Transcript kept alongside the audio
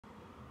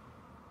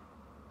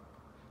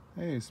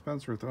Hey,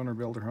 Spencer with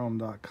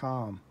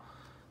OwnerBuilderHome.com.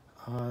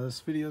 This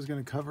video is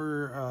going to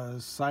cover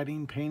a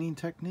siding painting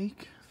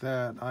technique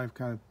that I've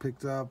kind of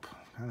picked up,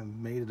 kind of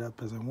made it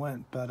up as I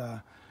went.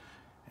 But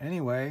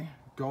anyway,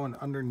 going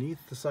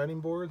underneath the siding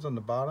boards on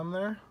the bottom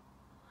there,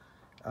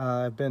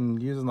 I've been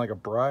using like a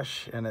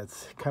brush, and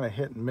it's kind of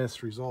hit and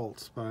miss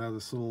results. But I have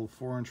this little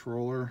 4-inch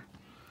roller,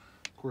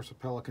 of course a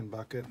Pelican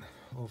bucket,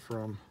 all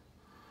from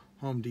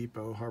Home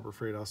Depot. Harbor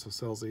Freight also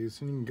sells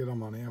these, and you can get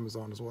them on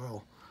Amazon as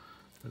well.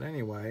 But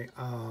anyway,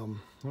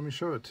 let me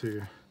show it to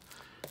you.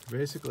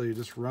 Basically, you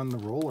just run the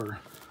roller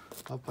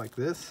up like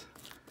this,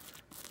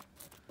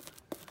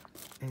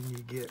 and you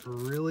get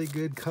really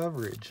good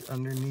coverage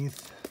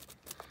underneath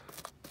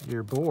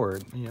your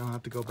board. You don't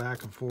have to go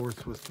back and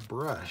forth with the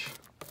brush.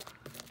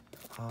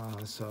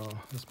 So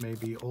this may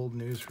be old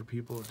news for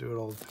people that do it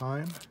all the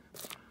time.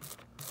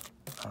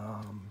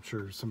 I'm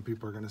sure some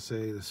people are going to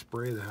say to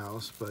spray the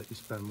house, but you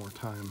spend more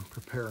time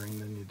preparing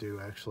than you do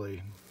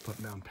actually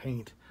putting down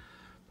paint.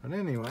 But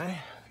anyway,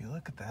 if you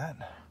look at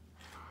that,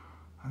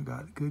 I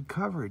got good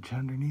coverage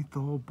underneath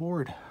the whole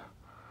board.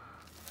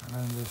 And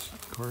then just,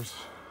 of course,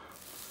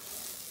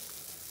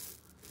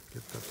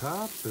 get the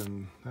top,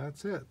 and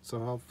that's it. So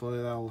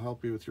hopefully that'll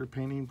help you with your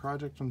painting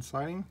project and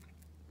siding.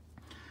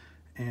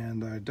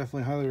 And I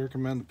definitely highly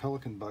recommend the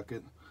Pelican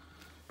bucket.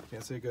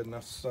 Can't say good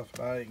enough stuff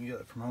about it. You can get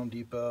it from Home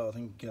Depot. I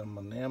think you can get them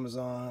on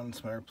Amazon,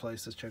 some other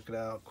places. Check it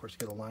out. Of course, you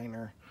get a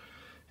liner,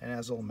 and it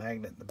has a little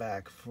magnet in the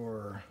back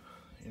for,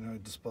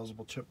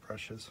 disposable chip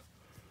brushes.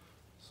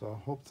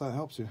 So hope that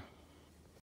helps you.